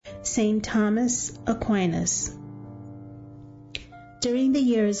Saint Thomas Aquinas. During the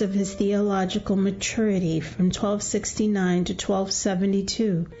years of his theological maturity from 1269 to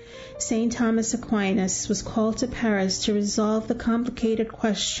 1272, Saint Thomas Aquinas was called to Paris to resolve the complicated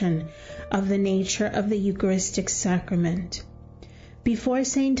question of the nature of the Eucharistic sacrament. Before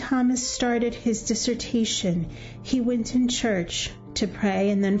Saint Thomas started his dissertation, he went in church to pray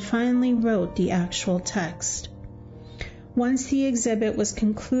and then finally wrote the actual text. Once the exhibit was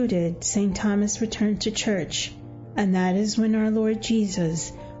concluded, Saint Thomas returned to church, and that is when our Lord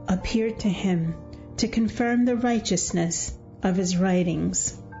Jesus appeared to him to confirm the righteousness of his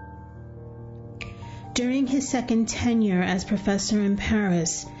writings. During his second tenure as professor in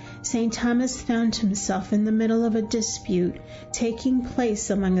Paris, St. Thomas found himself in the middle of a dispute taking place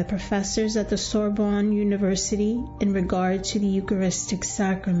among the professors at the Sorbonne University in regard to the Eucharistic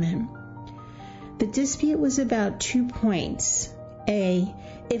sacrament. The dispute was about 2 points. A.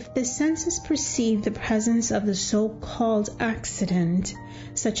 If the senses perceive the presence of the so-called accident,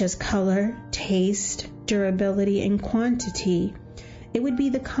 such as color, taste, durability, and quantity, it would be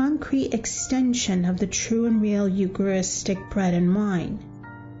the concrete extension of the true and real Eucharistic bread and wine.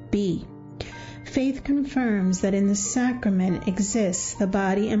 B. Faith confirms that in the sacrament exists the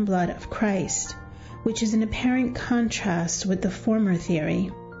body and blood of Christ, which is an apparent contrast with the former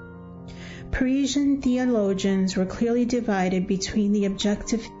theory. Parisian theologians were clearly divided between the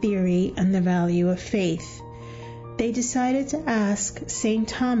objective theory and the value of faith. They decided to ask St.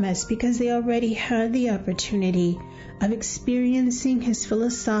 Thomas because they already had the opportunity of experiencing his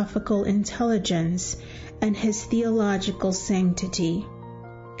philosophical intelligence and his theological sanctity.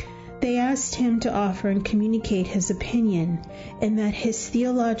 They asked him to offer and communicate his opinion, and that his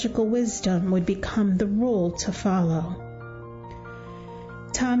theological wisdom would become the rule to follow.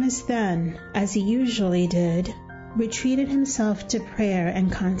 Thomas then, as he usually did, retreated himself to prayer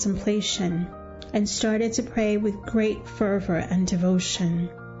and contemplation, and started to pray with great fervor and devotion.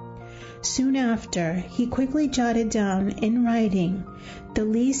 Soon after, he quickly jotted down in writing the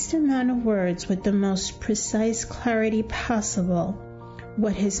least amount of words with the most precise clarity possible,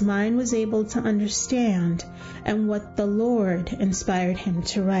 what his mind was able to understand, and what the Lord inspired him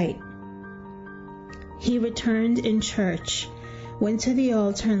to write. He returned in church, went to the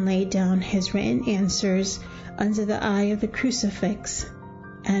altar and laid down his written answers under the eye of the crucifix,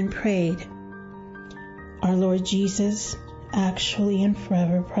 and prayed, Our Lord Jesus, actually and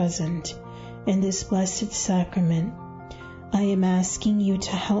forever present in this blessed sacrament, I am asking you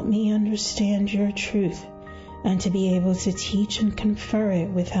to help me understand your truth and to be able to teach and confer it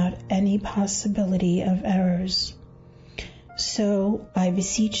without any possibility of errors. So I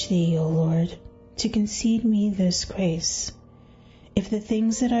beseech thee, O Lord, to concede me this grace. If the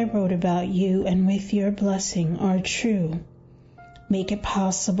things that I wrote about you and with your blessing are true, make it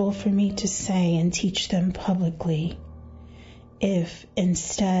possible for me to say and teach them publicly. If,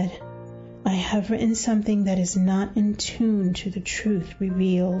 instead, I have written something that is not in tune to the truth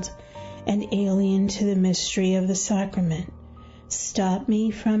revealed and alien to the mystery of the sacrament, stop me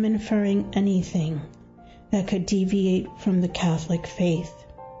from inferring anything that could deviate from the Catholic faith.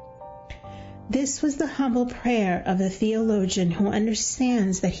 This was the humble prayer of the theologian who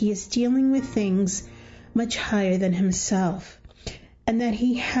understands that he is dealing with things much higher than himself, and that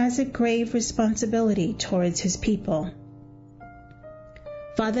he has a grave responsibility towards his people.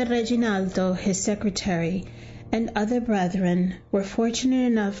 Father Reginaldo, his secretary, and other brethren were fortunate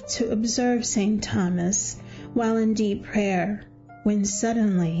enough to observe St. Thomas while in deep prayer, when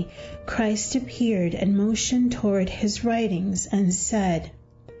suddenly Christ appeared and motioned toward his writings and said,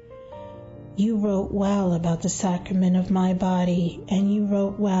 You wrote well about the sacrament of my body, and you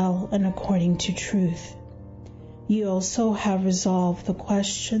wrote well and according to truth. You also have resolved the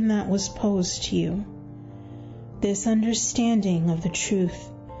question that was posed to you. This understanding of the truth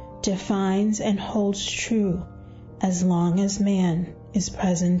defines and holds true as long as man is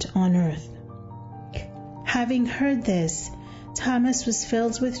present on earth. Having heard this, Thomas was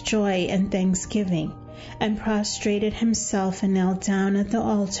filled with joy and thanksgiving, and prostrated himself and knelt down at the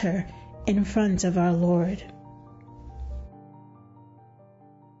altar in front of our Lord.